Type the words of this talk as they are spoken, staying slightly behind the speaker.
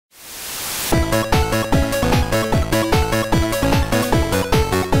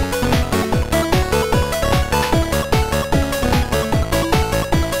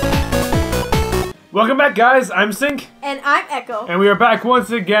Welcome back, guys. I'm Sync. And I'm Echo. And we are back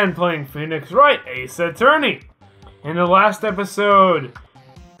once again playing Phoenix Wright, Ace Attorney. In the last episode,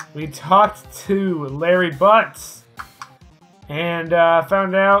 we talked to Larry Butts and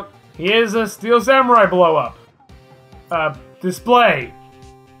found out he is a Steel Samurai blow-up. Display.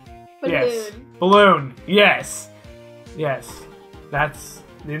 Balloon. Yes. Balloon. Yes. Yes. That's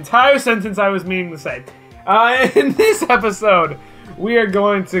the entire sentence I was meaning to say. In this episode, we are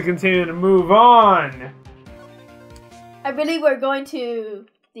going to continue to move on. I believe we're going to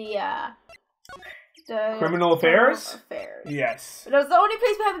the Criminal Affairs? Yes. But that's the only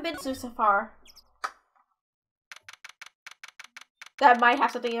place we haven't been to so far. That might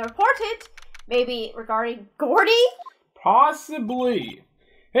have something important. Maybe regarding Gordy? Possibly.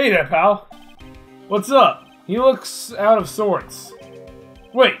 Hey there, pal. What's up? He looks out of sorts.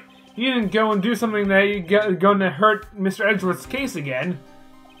 Wait, you didn't go and do something that you're gonna hurt Mr. Edgeworth's case again?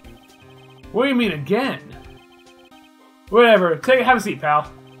 What do you mean, again? Whatever, have a seat, pal.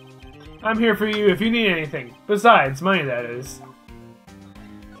 I'm here for you if you need anything. Besides, money, that is.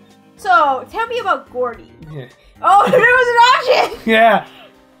 So, tell me about Gordy. Yeah. Oh, there was an option! Yeah.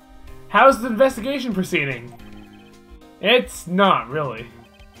 How's the investigation proceeding? It's not, really.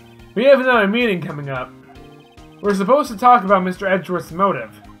 We have another meeting coming up. We're supposed to talk about Mr. Edgeworth's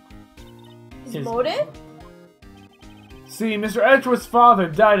motive. His motive? See, Mr. Edgeworth's father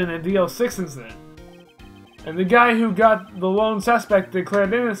died in a DL6 incident. And the guy who got the lone suspect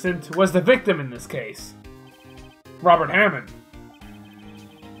declared innocent was the victim in this case. Robert Hammond.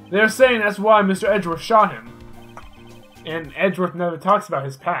 They're saying that's why Mr. Edgeworth shot him. And Edgeworth never talks about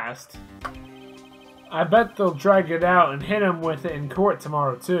his past. I bet they'll drag it out and hit him with it in court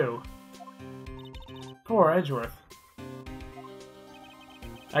tomorrow, too. Poor Edgeworth.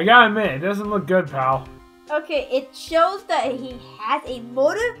 I gotta admit, it doesn't look good, pal. Okay, it shows that he has a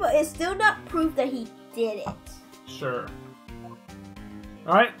motive, but it's still not proof that he did it. Sure.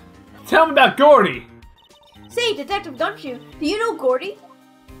 Alright, tell me about Gordy! Say, Detective Gumshoe, do you know Gordy?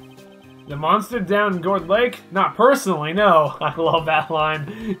 The monster down in Gourd Lake? Not personally, no. I love that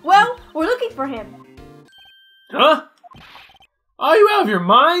line. Well, we're looking for him. Huh? Are you out of your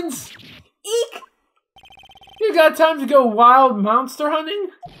minds? Eek! You got time to go wild monster hunting?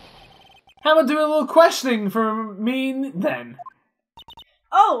 How about doing a little questioning for me, then?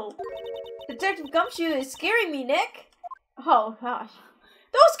 Oh! Detective Gumshoe is scaring me, Nick. Oh, gosh.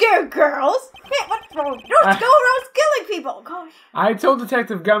 Don't scare girls! Hey, what's wrong? Don't go around killing people! Gosh. I told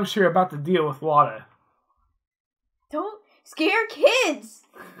Detective Gumshoe about the deal with Lotta. Don't scare kids!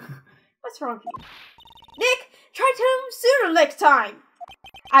 What's wrong with you? Nick, try telling him sooner next time!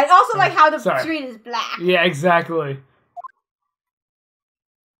 I also like how the screen is black. Yeah, exactly.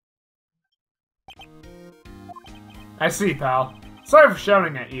 I see, pal. Sorry for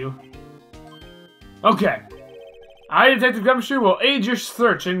shouting at you. Okay. I, Detective Gumshoe, will aid your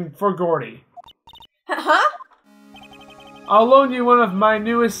searching for Gordy. Huh? I'll loan you one of my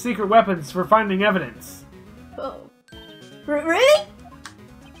newest secret weapons for finding evidence. Oh. Really?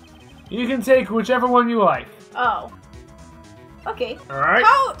 You can take whichever one you like. Oh. Okay. Alright.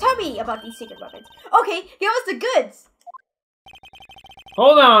 Tell me about these secret weapons. Okay, give us the goods.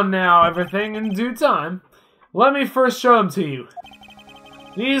 Hold on now, everything in due time. Let me first show them to you.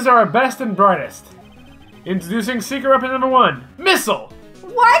 These are our best and brightest. Introducing secret weapon number 1, Missile!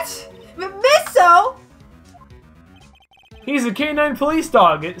 What? Missile? He's a canine police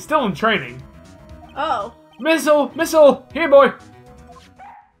dog, still in training. Oh. Missile! Missile! Here, boy!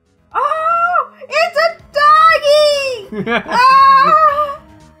 Oh! It's a doggy! Ah!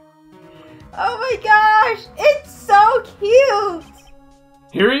 Oh my gosh! It's so cute!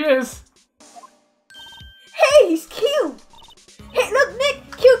 Here he is. Hey, he's cute! Hey, look,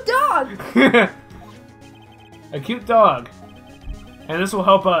 Nick! Cute dog! A cute dog. And this will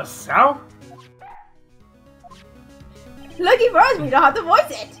help us. How? Lucky for us, we don't have to voice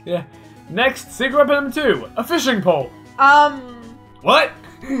it! Yeah. Next, secret weapon number 2, a fishing pole. What?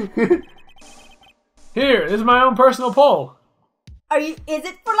 Here, this is my own personal pole. Is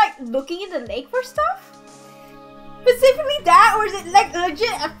it for, like, looking in the lake for stuff? Specifically that, or is it, like, legit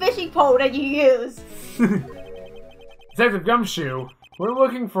a fishing pole that you use? Detective Gumshoe, we're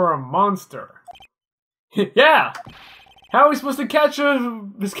looking for a monster. Yeah! How are we supposed to catch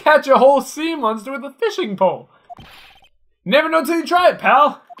a whole sea monster with a fishing pole? Never know till you try it,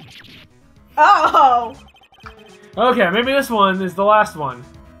 pal! Oh! Okay, maybe this one is the last one.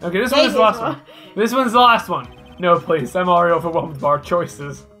 Okay, this one is the last one. This one's the last one. No, please, I'm already overwhelmed by our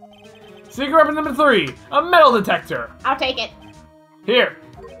choices. Secret weapon number 3, a metal detector. I'll take it. Here.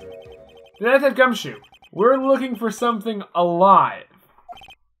 Detective Gumshoe, we're looking for something alive.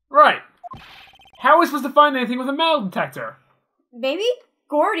 Right. How are we supposed to find anything with a metal detector? Maybe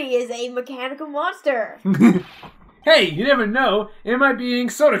Gordy is a mechanical monster. Hey, you never know. It might be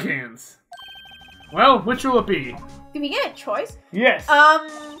eating soda cans. Well, which will it be? Do we get a choice? Yes. I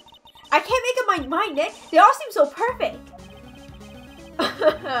can't make up my mind, Nick. They all seem so perfect.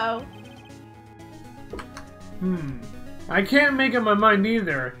 I can't make up my mind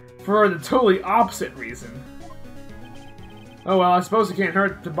either, for the totally opposite reason. Oh well, I suppose it can't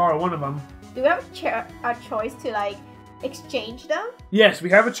hurt to borrow one of them. Do we have a choice to, like, exchange them? Yes, we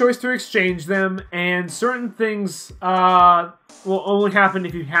have a choice to exchange them, and certain things will only happen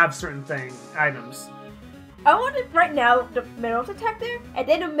if you have certain items. I wanted right now the metal detector, and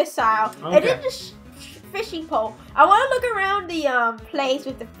then a missile, and then the fishing pole. I want to look around the place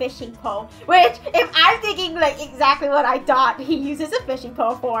with the fishing pole, which, if I'm thinking like exactly what I thought he uses a fishing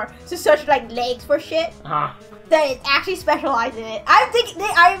pole for, to search like lakes for shit, that it actually specialized in it.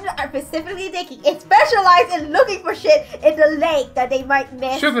 I'm specifically thinking it specialized in looking for shit in the lake that they might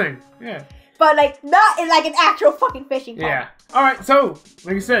miss. Sure thing, yeah. But like not in like an actual fucking fishing pole. Yeah. All right. So,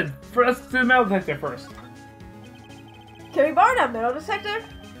 like I said, let's do the metal detector first. Can we borrow that metal detector?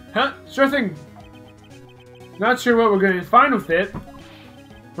 Huh? Sure thing. Not sure what we're going to find with it.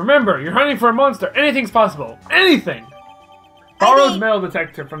 Remember, you're hunting for a monster. Anything's possible. Anything. Borrow the metal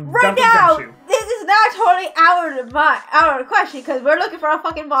detector from right now. This is not totally out of the question because we're looking for a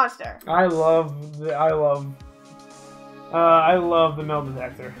fucking monster. I love the metal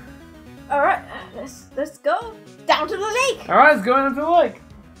detector. All right, let's go down to the lake. All right, let's go down to the lake.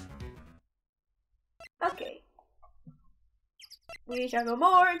 Okay. We shall go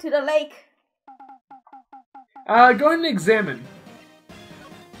more to the lake. Go ahead and examine.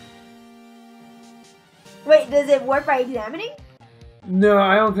 Wait, does it work by examining? No,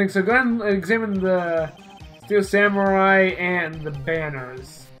 I don't think so. Go ahead and examine the Steel Samurai and the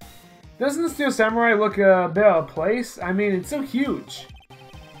banners. Doesn't the Steel Samurai look a bit out of place? I mean, it's so huge.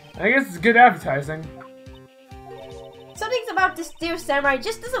 I guess it's good advertising. Something about the Steel Samurai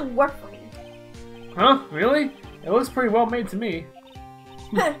just doesn't work for me. Huh? Really? It looks pretty well made to me.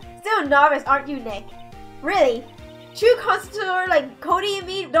 Still a novice, aren't you, Nick? Really? True connoisseur like Cody and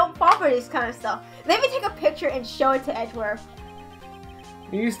me don't fall for this kind of stuff. Let me take a picture and show it to Edgeworth.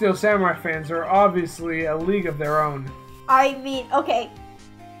 These Steel Samurai fans are obviously a league of their own. I mean, okay.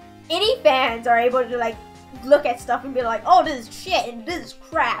 Any fans are able to like look at stuff and be like, oh, this is shit and this is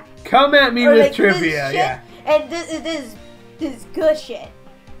crap. Come at me or, with like, trivia, yeah. And this is good shit.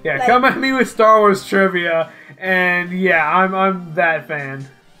 Yeah, like, come at me with Star Wars trivia, and yeah, I'm that fan.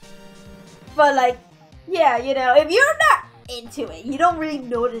 But like, yeah, you know, if you're not into it, you don't really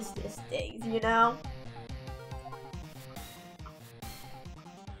notice these things, you know?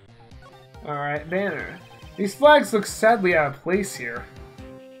 Alright, banner. These flags look sadly out of place here.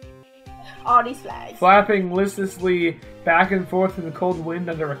 All these flags. Flapping listlessly back and forth in the cold wind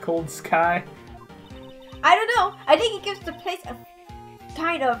under a cold sky. I don't know. I think it gives the place a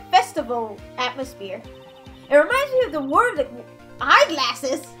kind of festival atmosphere. It reminds me of the War of the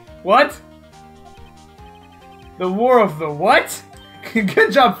Eyeglasses. What? The War of the what?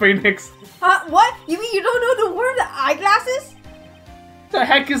 Good job, Phoenix. What? You mean you don't know the War of the Eyeglasses? The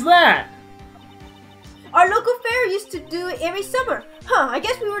heck is that? Our local fair used to do it every summer. Huh, I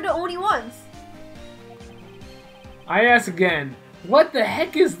guess we were the only ones. I ask again, what the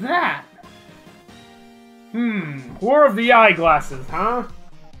heck is that? War of the Eyeglasses, huh?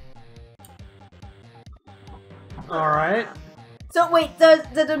 Alright. So wait, does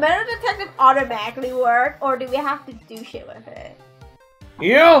the metal detective automatically work, or do we have to do shit with it?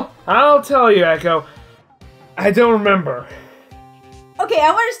 You know, I'll tell you, Echo. I don't remember. Okay,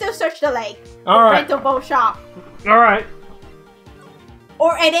 I want to still search the lake. Alright. Rental boat shop. Alright.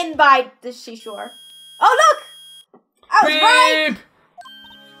 And then by the seashore. Oh look! I was right!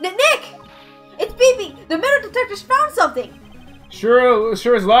 Nick! It's beeping! The metal detector's found something! Sure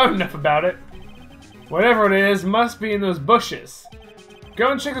is loud enough about it. Whatever it is, must be in those bushes.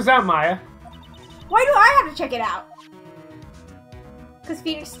 Go and check this out, Maya. Why do I have to check it out? Because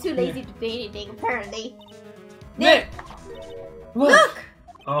Phoenix is too lazy to do anything, apparently. Nick! Look!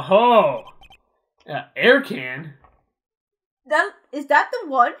 Oh-ho! Air can? Is that the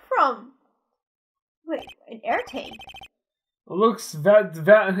one from... Wait, an air tank? Looks...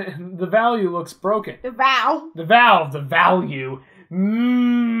 the value looks broken. The valve? The value.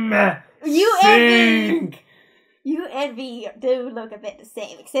 You and V do look a bit the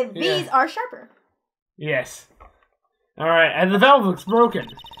same, except V's are sharper. Yes. Alright, and the valve looks broken.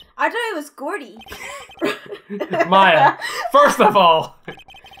 I thought it was Gordy. Maya, first of all,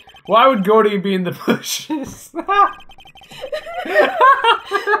 why would Gordy be in the bushes?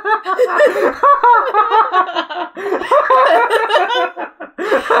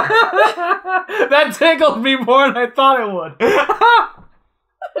 That tickled me more than I thought it would.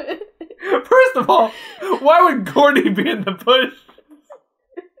 First of all, why would Gordy be in the bush?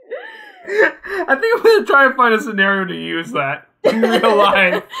 I think I'm gonna try and find a scenario to use that in real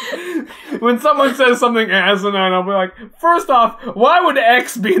life. When someone says something asinine, I'll be like, first off, why would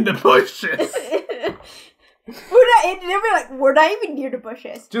X be in the bushes? We're not even near the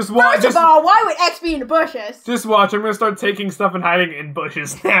bushes. Just watch. First of all, why would X be in the bushes? Just watch. I'm gonna start taking stuff and hiding it in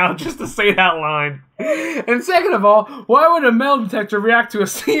bushes now, just to say that line. And second of all, why would a metal detector react to a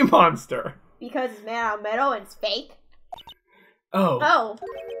sea monster? Because it's made out of metal and it's fake. Oh. Oh.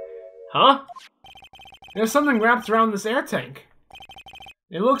 Huh? There's something wrapped around this air tank.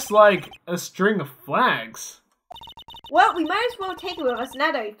 It looks like a string of flags. Well, we might as well take it with us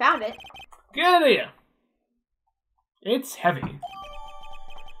now that we found it. Good idea. It's heavy.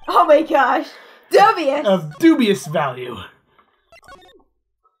 Oh my gosh. Dubious. Of dubious value.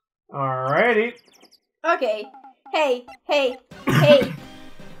 Alrighty. Okay. Hey.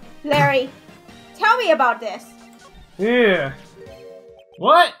 Larry, tell me about this. Yeah.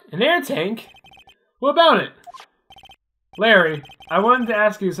 What? An air tank? What about it? Larry, I wanted to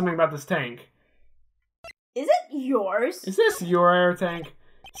ask you something about this tank. Is it yours? Is this your air tank?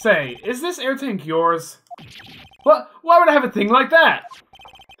 Say, is this air tank yours? What? Why would I have a thing like that?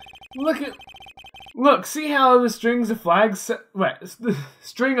 Look, see how the string of flags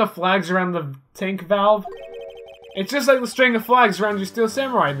around the tank valve? It's just like the string of flags around your Steel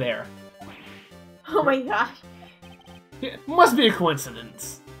Samurai there. Oh my gosh. It must be a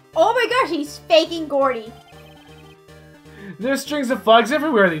coincidence. Oh my gosh, he's faking Gordy. There's strings of flags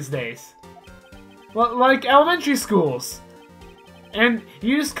everywhere these days. Well, like elementary schools. And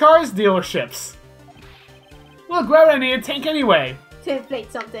used cars dealerships. Look, why would I need a tank anyway? To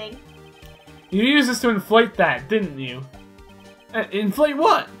inflate something. You used this to inflate that, didn't you? Inflate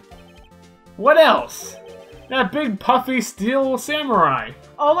what? What else? That big puffy Steel Samurai.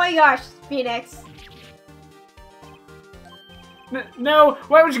 Oh my gosh, Phoenix. No,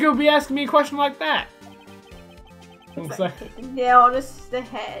 why would you go be asking me a question like that? It's like hitting the nail on the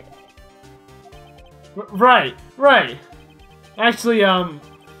head. Right. Actually,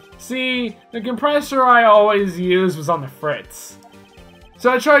 see, the compressor I always used was on the fritz. So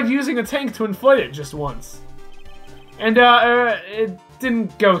I tried using a tank to inflate it just once. And, it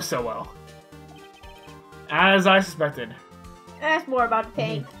didn't go so well. As I suspected. Ask more about the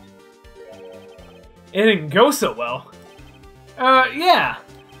tank. It didn't go so well. Yeah.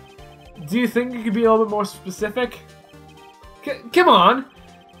 Do you think you could be a little bit more specific? Come on.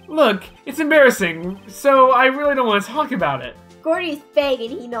 Look, it's embarrassing, so I really don't want to talk about it. Gordy's fake and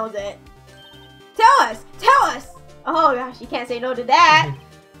he knows it. Tell us! Oh gosh, you can't say no to that.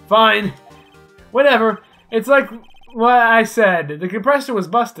 Fine. Whatever. It's like what I said. The compressor was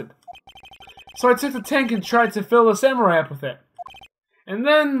busted. So I took the tank and tried to fill the Samurai up with it. And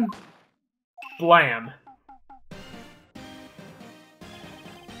then... blam.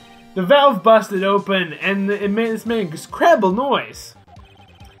 The valve busted open and it made this incredible noise.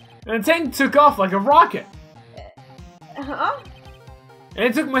 And the tank took off like a rocket. Huh? And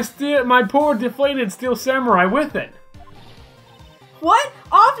it took my poor deflated Steel Samurai with it. What?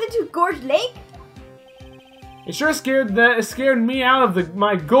 Off into Gorge Lake? It sure scared me out of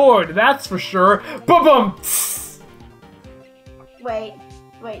my gourd, that's for sure. Boom! Wait.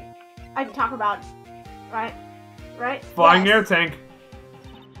 I can talk about right? Flying yes. air tank.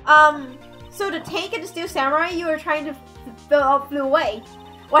 So the tank and the Steel Samurai you were trying to flew away.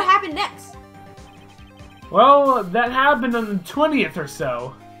 What happened next? Well, that happened on the 20th or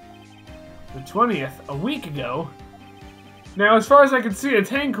so. The 20th, a week ago. Now, as far as I could see, a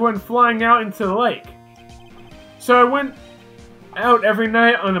tank went flying out into the lake. So I went out every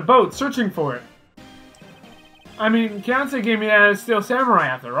night on a boat searching for it. I mean, Keontae gave me that Steel Samurai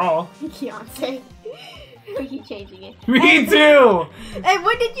after all. Keontae. We keep changing it. Me too! And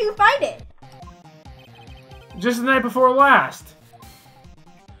when did you find it? Just the night before last.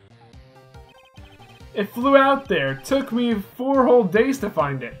 It flew out there. Took me 4 whole days to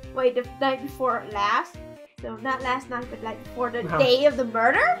find it. Wait, the night before last? So not last night, but like before the day of the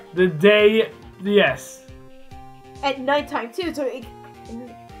murder? The day, yes. At nighttime too, so it...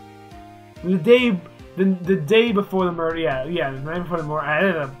 The day before the murder, yeah, the night before the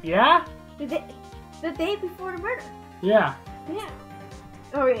murder, yeah? The day before the murder. Yeah. Damn.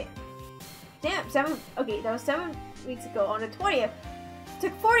 Alright. Damn, that was 7 weeks ago on the 20th.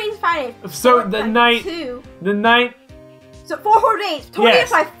 Took 4 days to find it. So the night. So 4 whole days. 20th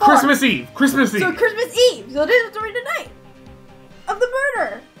yes. by 4. Christmas Eve. So Christmas Eve. So this is during the night. of the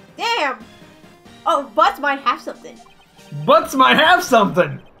murder. Damn. Oh, Butts might have something. Butts might have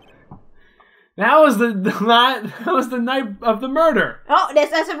something. That was the night of the murder. Oh,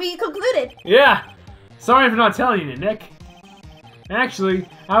 that's what we concluded. Yeah. Sorry for not telling you, Nick. Actually,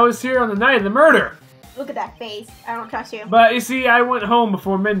 I was here on the night of the murder. Look at that face. I don't trust you. But you see, I went home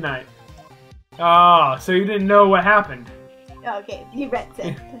before midnight. Oh, so you didn't know what happened? Okay, you read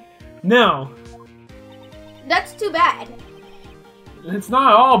it. No. That's too bad. It's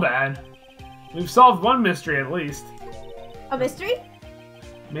not all bad. We've solved one mystery at least. A mystery?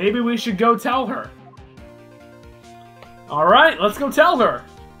 Maybe we should go tell her. Alright, let's go tell her.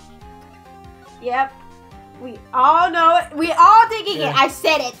 Yep. We all know it. We all thinking Yeah. it. I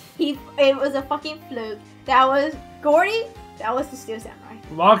said it. It was a fucking fluke. That was Gordy. That was the Steel Samurai.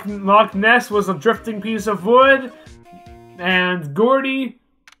 Loch Ness was a drifting piece of wood. And Gordy,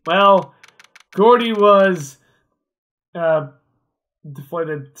 well, Gordy was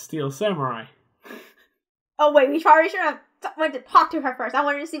deflated Steel Samurai. Oh wait, we probably should have went to talk to her first. I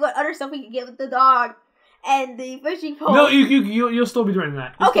wanted to see what other stuff we could get with the dog and the fishing pole. No, you'll still be doing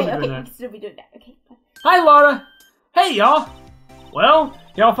that. Okay, we can still be doing that. Okay. Hi, Laura. Hey, y'all. Well,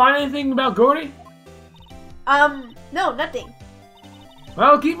 y'all find anything about Gordy? No, nothing.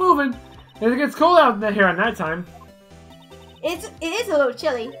 Well, keep moving. It gets cold out here at nighttime. It is a little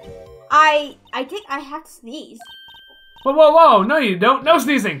chilly. I think I have to sneeze. Whoa, whoa, whoa! No, you don't. No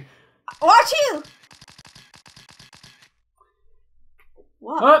sneezing. Watch you.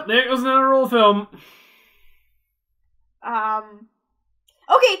 What? Oh, there goes another roll of film.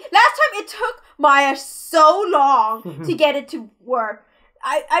 Okay, last time it took Maya so long to get it to work.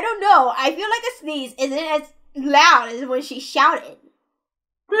 I don't know. I feel like a sneeze isn't as loud as when she shouted.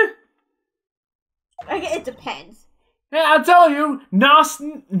 I guess it depends. Yeah, I'll tell you, no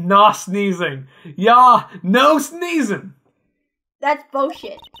sneezing. Yeah, no sneezing. That's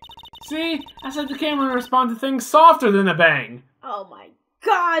bullshit. See, I said the camera respond to things softer than a bang. Oh my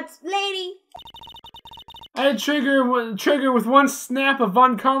god, lady. I had trigger with one snap of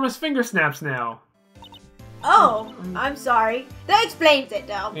Von Karma's finger snaps now. Oh, I'm sorry. That explains it,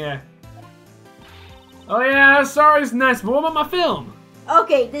 though. Yeah. Oh yeah, sorry, it's nice, but what about my film?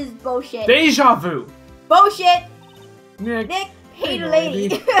 Okay, this is bullshit. Deja vu. Bullshit. Nick, Hey, the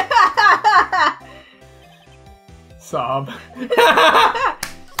lady. Sob.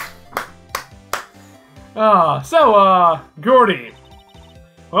 Gordy.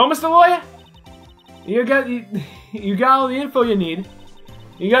 Well, Mr. Lawyer, you got all the info you need.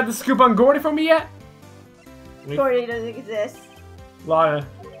 You got the scoop on Gordy for me yet? Gordy doesn't exist. Liar.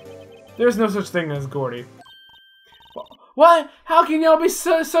 There's no such thing as Gordy. What? How can y'all be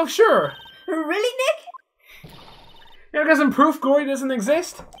so sure? Really, Nick? You know, some proof Gordy doesn't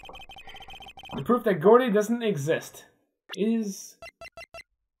exist? The proof that Gordy doesn't exist is...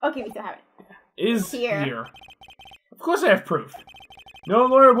 Okay, we still have it. Is Here. here. Of course I have proof. No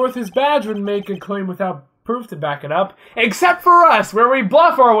lawyer worth his badge would make a claim without proof to back it up. Except for us, where we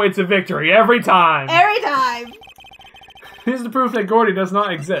bluff our way to victory every time. Every time. Here's the proof that Gordy does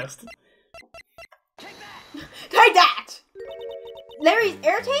not exist. Take that! Larry's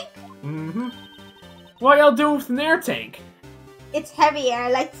air tank? Mm-hmm. What y'all doing with an air tank? It's heavy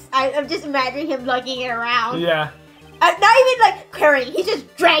and I'm just imagining him lugging it around. Yeah. Not even like carrying, he's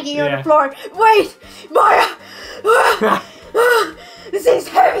just dragging it on the floor. Wait! Maya! This is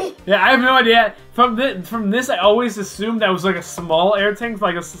heavy! Yeah, I have no idea. From this, I always assumed that was like a small air tank,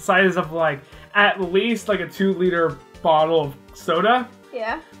 like the size of like at least like a 2-liter bottle of soda.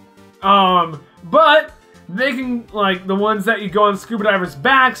 Yeah. But they can, like, the ones that you go on scuba divers'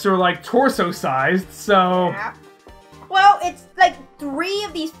 backs are like torso-sized, so... Yeah. Well, it's like 3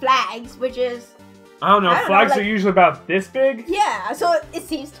 of these flags, which is... I don't know, flags are usually about this big? Yeah, so it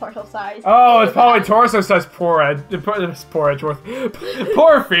seems torso-sized. Oh, it's probably torso-sized poor Edgeworth.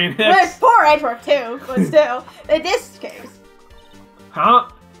 Poor Phoenix. Well, it's poor Edgeworth too, but still. In this case. Huh?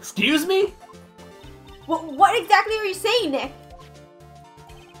 Excuse me? What exactly are you saying, Nick?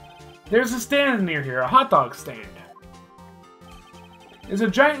 There's a stand near here, a hot dog stand. There's a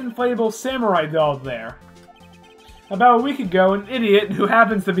giant inflatable samurai doll there. About a week ago, an idiot who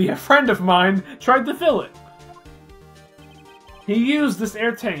happens to be a friend of mine tried to fill it. He used this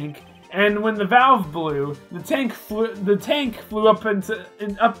air tank, and when the valve blew, the tank flew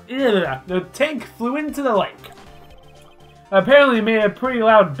into the lake. Apparently, it made a pretty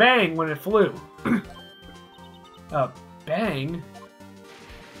loud bang when it flew. A bang?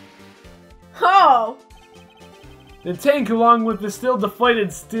 Oh! The tank, along with the still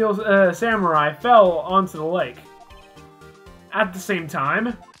deflated steel samurai, fell onto the lake. At the same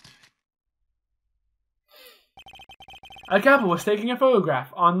time, a couple was taking a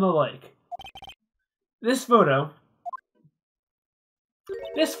photograph on the lake. This photo.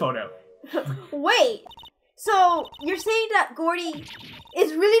 Wait, so you're saying that Gordy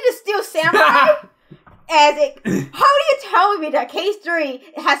is really the Steel Samurai? How do you tell me that case 3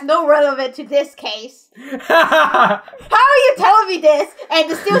 has no relevance to this case? How are you telling me this and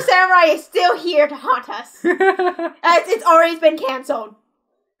the Steel Samurai is still here to haunt us? As it's already been cancelled.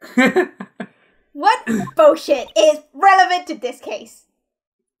 What bullshit is relevant to this case?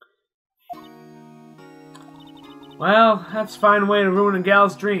 Well, that's a fine way to ruin a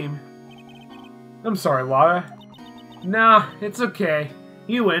gal's dream. I'm sorry, Lara. Nah, it's okay.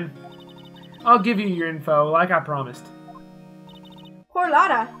 You win. I'll give you your info, like I promised. Poor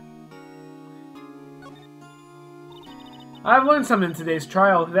Lara. I've learned something in today's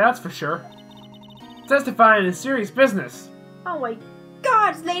trial, that's for sure. Testifying is serious business. Oh my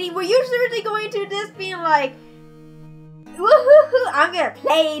gods, lady, were you seriously going to this being like, woohoo, I'm gonna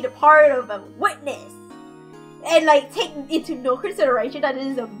play the part of a witness? And like, taking into no consideration that it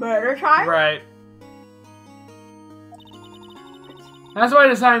is a murder trial? Right. That's why I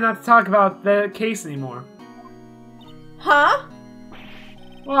decided not to talk about the case anymore. Huh?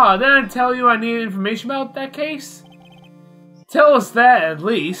 Well, didn't I tell you I needed information about that case? Tell us that, at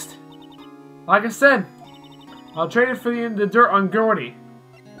least. Like I said, I'll trade it for the dirt on Gordy.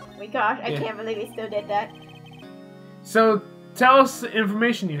 Oh my gosh, I can't believe he still did that. So, tell us the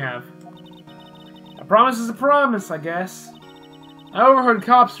information you have. A promise is a promise, I guess. I overheard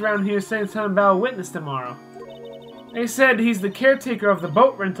cops around here saying something about a witness tomorrow. They said he's the caretaker of the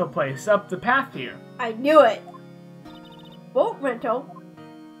boat rental place up the path here. I knew it. Boat rental?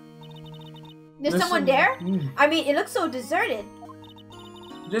 There's someone there? I mean, it looks so deserted.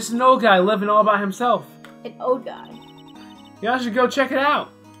 Just an old guy living all by himself. An old guy. Y'all should go check it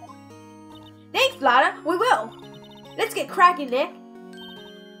out. Thanks, Lara. We will. Let's get cracking, Nick.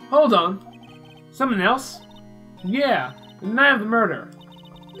 Hold on. Something else? Yeah, the night of the murder.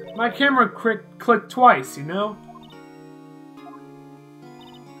 My camera clicked twice, you know?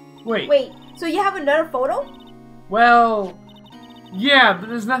 Wait, so you have another photo? Well, yeah, but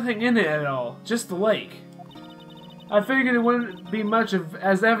there's nothing in it at all. Just the lake. I figured it wouldn't be much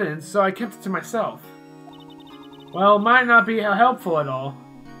as evidence, so I kept it to myself. Well, it might not be helpful at all.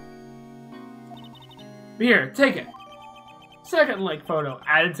 Here, take it. Second lake photo,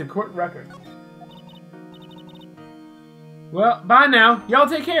 added to court record. Well, bye now. Y'all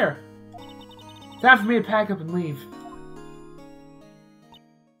take care. Time for me to pack up and leave.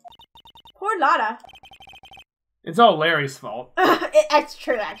 Poor Lara. It's all Larry's fault. That's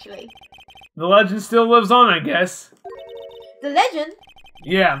true, actually. The legend still lives on, I guess. The legend?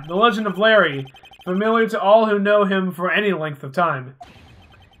 Yeah, the legend of Larry. Familiar to all who know him for any length of time.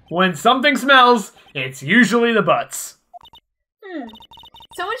 When something smells, it's usually the butts.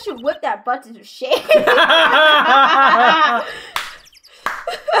 Someone should whip that butt into shape.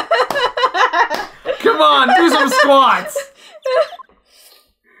 Come on, do some squats.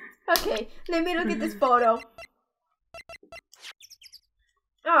 Okay, let me look at this photo.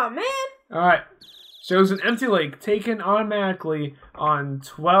 Oh, man. Alright. Shows an empty lake taken automatically on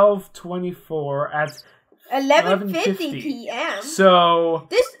 12/24 at 11:50 p.m. So...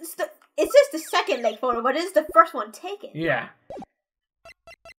 It says the second lake photo, but it is the first one taken. Yeah.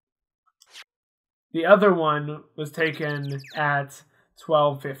 The other one was taken at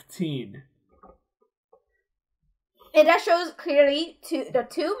 12:15. And that shows clearly the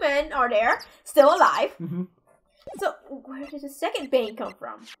two men are there, still alive. So, where did the second bang come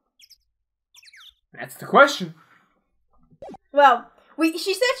from? That's the question. Well,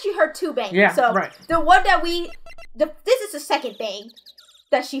 she said she heard two bangs. Yeah, so right. The one that this is the second bang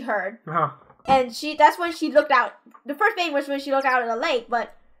that she heard. And that's when she looked out. The first bang was when she looked out at the lake,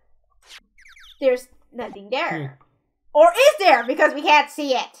 but there's nothing there. Yeah. Or is there? Because we can't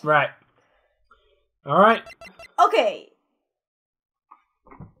see it. Right. Alright. Okay.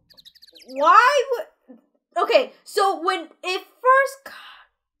 Why would... Okay, so when it first...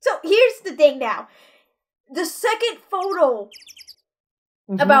 So here's the thing now. The second photo,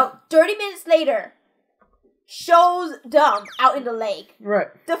 about 30 minutes later, shows them out in the lake. Right.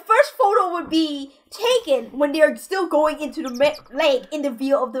 The first photo would be taken when they're still going into the lake in the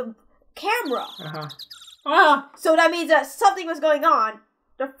view of the camera. So that means that something was going on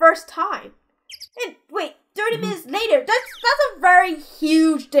the first time. And wait, 30 minutes later, that's a very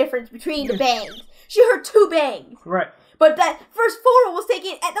huge difference between the bangs. She heard two bangs. Right. But that first photo was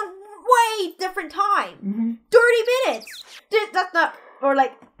taken at a way different time. 30 minutes. That's not, or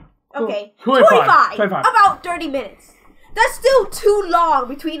like, okay, 25. About 30 minutes. That's still too long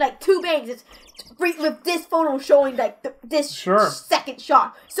between like two bangs. It's with this photo showing like this second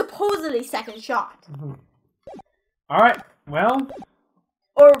shot, supposedly second shot. All right, well,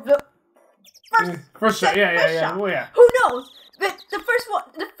 or the first shot. Yeah. Well, yeah. Who knows? But the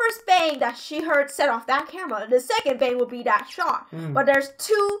first bang that she heard set off that camera. The second bang will be that shot. But there's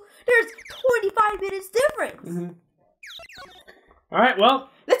 25 minutes difference. All right, well,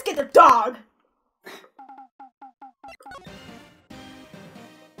 let's get the dog.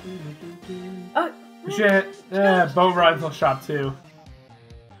 Shit. Boat rental shop too.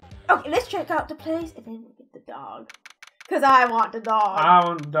 Okay, let's check out the place and then we'll get the dog. Cause I want the dog. I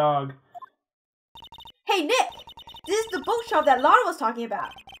want the dog. Hey Nick, this is the boat shop that Lana was talking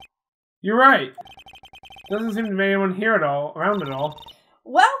about. You're right. Doesn't seem to be anyone here at all, around at all.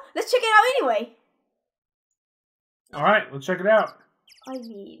 Well, let's check it out anyway. All right, let's check it out. I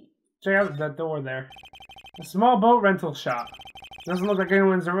mean, check out that door there. A small boat rental shop. Doesn't look like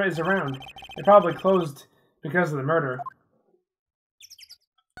anyone is around. They probably closed because of the murder.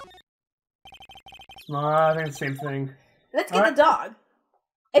 I think it's the same thing. Let's get the dog.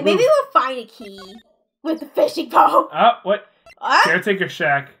 And maybe we'll find a key with the fishing pole. Oh, what? Caretaker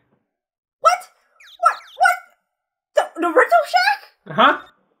shack. What? The rental shack? Uh-huh.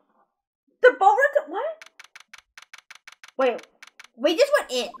 The boat rental? What? Wait, we just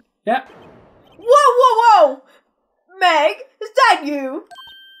went in. Yeah. Whoa! Meg, is that you?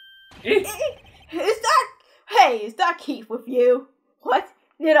 Is that Keith with you? What?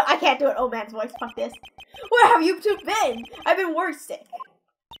 I can't do an old man's voice. Fuck this. Where have you two been? I've been work sick.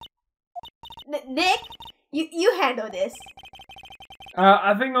 Nick, you handle this.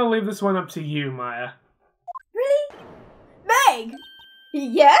 I think I'll leave this one up to you, Maya. Really? Meg?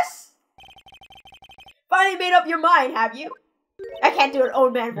 Yes? Finally made up your mind, have you? I can't do an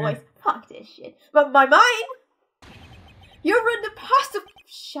old man voice. Fuck this shit. But my mind? You run the pasta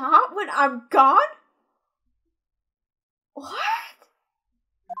shop when I'm gone? What?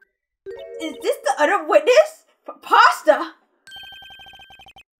 Is this the other witness? Pasta?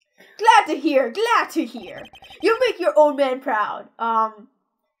 Glad to hear. You make your old man proud. I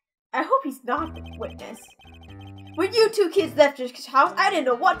hope he's not the witness. When you two kids left your house, I didn't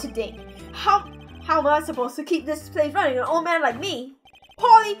know what to think. How am I supposed to keep this place running? An old man like me?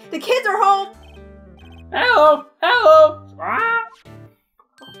 Polly, the kids are home. Hello. Oh my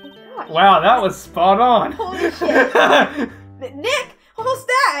gosh. Wow, that was spot on. Holy shit. Nick, what's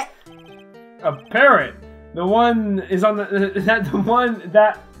that? A parrot. The one is on the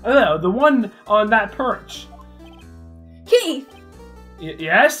one on that perch. Keith.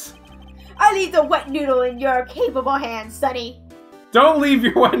 Yes? I leave the wet noodle in your capable hands, Sonny. Don't leave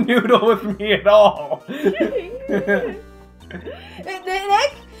your wet noodle with me at all. Nick,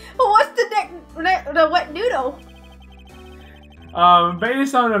 what's the wet noodle?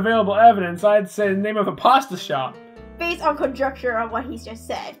 Based on available evidence, I'd say the name of a pasta shop. Based on conjecture of what he's just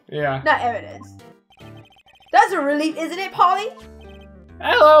said. Yeah. Not evidence. That's a relief, isn't it, Polly?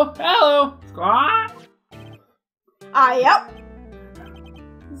 Hello. Squawk. Yep.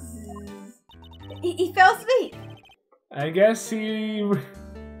 He fell asleep. I guess he...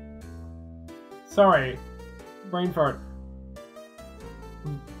 Sorry. Brain fart.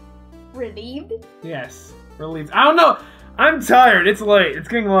 Relieved? Yes. Relieved. I don't know. I'm tired. It's late. It's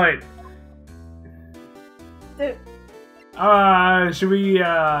getting late. Dude. Should we,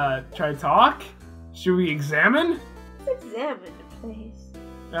 try to talk? Should we examine? Let's examine the place.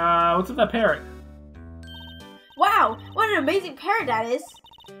 What's with that parrot? Wow, what an amazing parrot that is.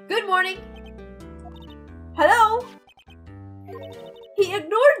 Good morning. Hello? He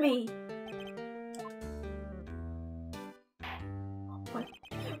ignored me.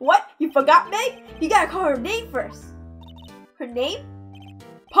 What? You forgot Meg? You gotta call her name first. Her name?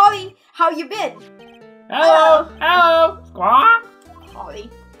 Polly, how you been? Hello. Squawk. Polly.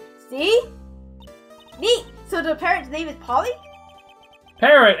 See? Neat. So the parrot's name is Polly?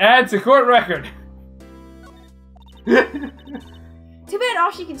 Parrot adds to court record. Too bad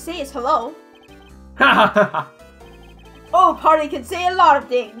all she can say is hello. Oh, Polly can say a lot of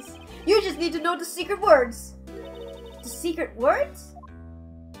things. You just need to know the secret words. The secret words?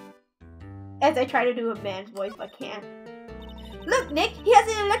 As I try to do a man's voice, but can't. Look, Nick, he has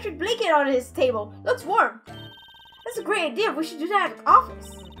an electric blanket on his table. Looks warm. That's a great idea. We should do that at the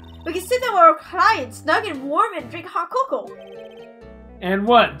office. We can sit there with our clients, snug and warm, and drink hot cocoa. And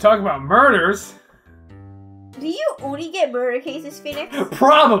what? Talk about murders? Do you only get murder cases, Phoenix?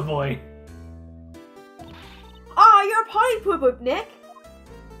 Probably. Aw, you're a potty poo-poo, Nick.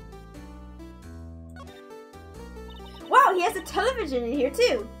 Wow, he has a television in here,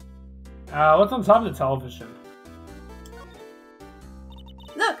 too. What's on top of the television?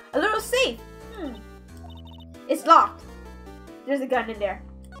 safe. It's locked. There's a gun in there.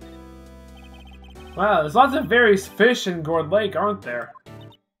 Wow, there's lots of various fish in Gourd Lake, aren't there?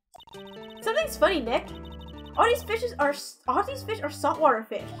 Something's funny, Nick. All these fish are saltwater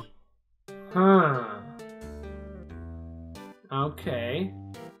fish. Huh. Okay.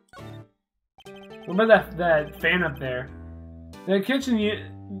 What about that fan up there? That kitchen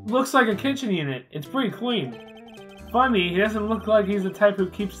unit looks like a kitchen unit. It's pretty clean. Funny, he doesn't look like he's the type who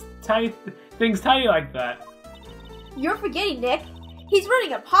keeps things tidy like that. You're forgetting, Nick. He's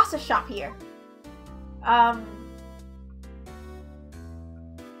running a pasta shop here.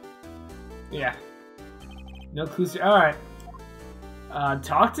 Yeah. No clues. Alright.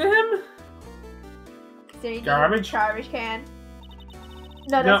 Talk to him? Garbage? Garbage can.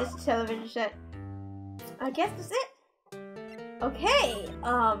 No, that's just a television set. I guess that's it. Okay,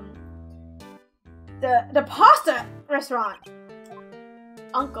 the pasta restaurant.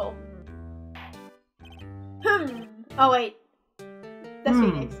 Uncle. Oh wait. That's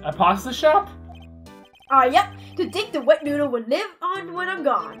Phoenix. A pasta shop? Yep. To think the wet noodle would live on when I'm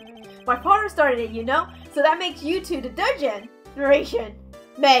gone. My father started it, you know? So that makes you two the third generation.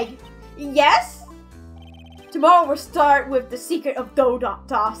 Meg. Yes? Tomorrow we'll start with the secret of dough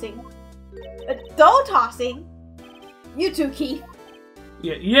tossing. Dough tossing? You too, Keith.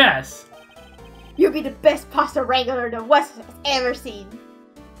 Yes. You'll be the best pasta wrangler the West has ever seen.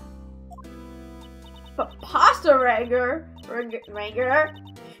 But pasta wrangler?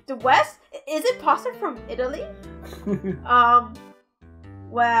 The West? Is it pasta from Italy?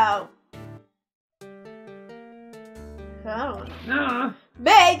 Well. I don't know.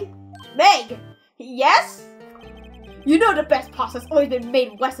 Meg! Yes? You know the best pasta's always been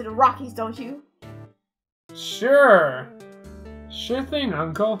made west of the Rockies, don't you? Sure. Sure thing,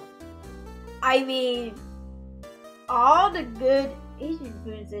 Uncle. I mean, all the good Asian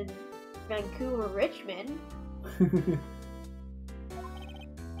foods in Vancouver, Richmond.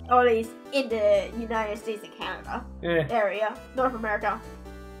 Or at least in the United States and Canada area. North America.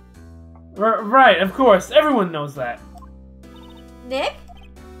 Right, of course. Everyone knows that. Nick?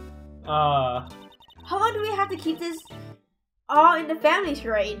 How long do we have to keep this all in the family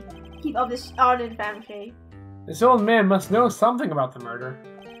charade? Keep all this all in the family charade. This old man must know something about the murder.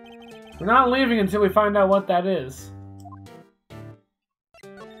 We're not leaving until we find out what that is.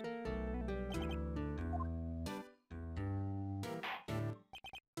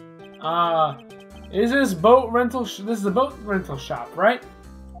 Is this boat rental? This is a boat rental shop, right?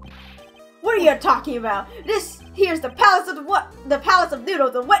 What are you talking about? This here's the palace of the palace of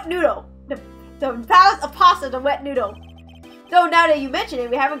noodles, the wet noodle. The palace of pasta, the wet noodle. Though now that you mention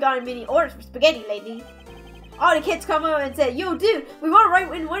it, we haven't gotten many orders for spaghetti lately. All the kids come over and say, "Yo, dude, we want to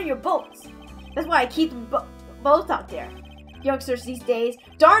ride in one of your boats." That's why I keep them both out there. Youngsters these days,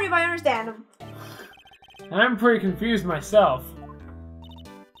 darn if I understand them. I'm pretty confused myself.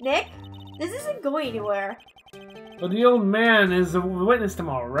 Nick, this isn't going anywhere. But the old man is a witness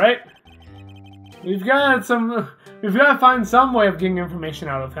tomorrow, right? We've got to find some way of getting information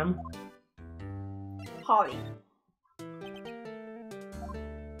out of him. Holly.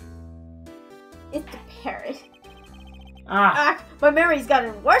 It's the parrot. My memory's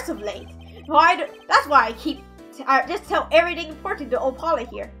gotten worse of late. That's why I just tell everything important to old Polly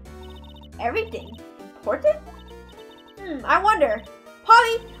here. Everything important? I wonder.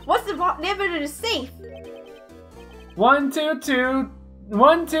 Polly, what's the name of the safe?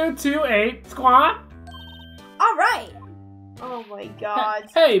 1228 squawk. All right. Oh my God.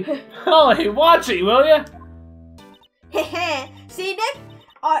 Hey, Polly, watch it, will ya? See, Nick?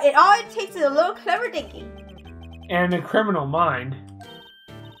 It takes is a little clever thinking. And a criminal mind.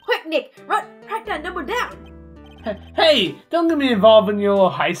 Quick, Nick, track that number down. Hey, don't get me involved in your little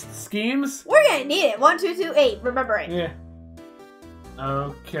heist schemes. We're gonna need it. 1228. Remember it. Yeah.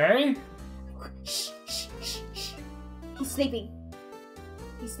 Okay. Shh, shh, shh, shh. He's sleeping.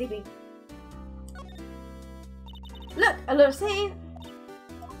 He's sleeping. Look, a little save.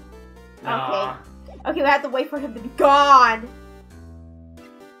 Okay. Okay, we have to wait for him to be gone.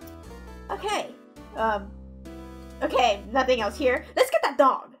 Okay. Okay, nothing else here. Let's get that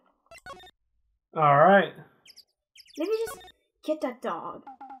dog. Alright. Let me just get that dog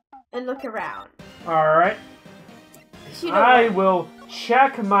and look around. Alright. I will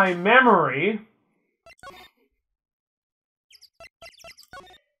check my memory.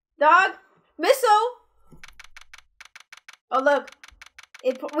 Dog, Missile. Oh look,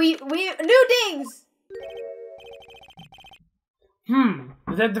 we new dings.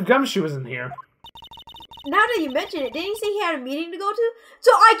 Detective Gumshoe isn't here. Now that you mention it, didn't he say he had a meeting to go to?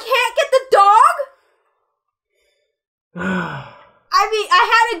 So I can't get the dog? I I mean, I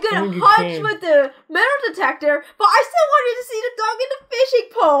had a good hunch with the metal detector, but I still wanted to see the dog in the fishing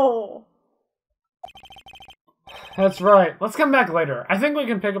pole. That's right. Let's come back later. I think we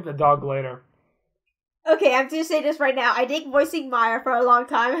can pick up the dog later. Okay, I'm just saying this right now. I think voicing Maya for a long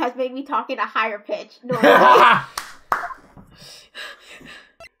time has made me talk in a higher pitch.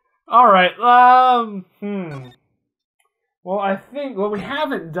 Alright, Well, I think what we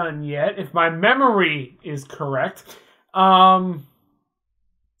haven't done yet, if my memory is correct,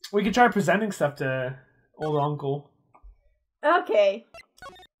 we could try presenting stuff to old uncle. Okay.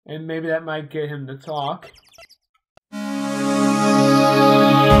 And maybe that might get him to talk.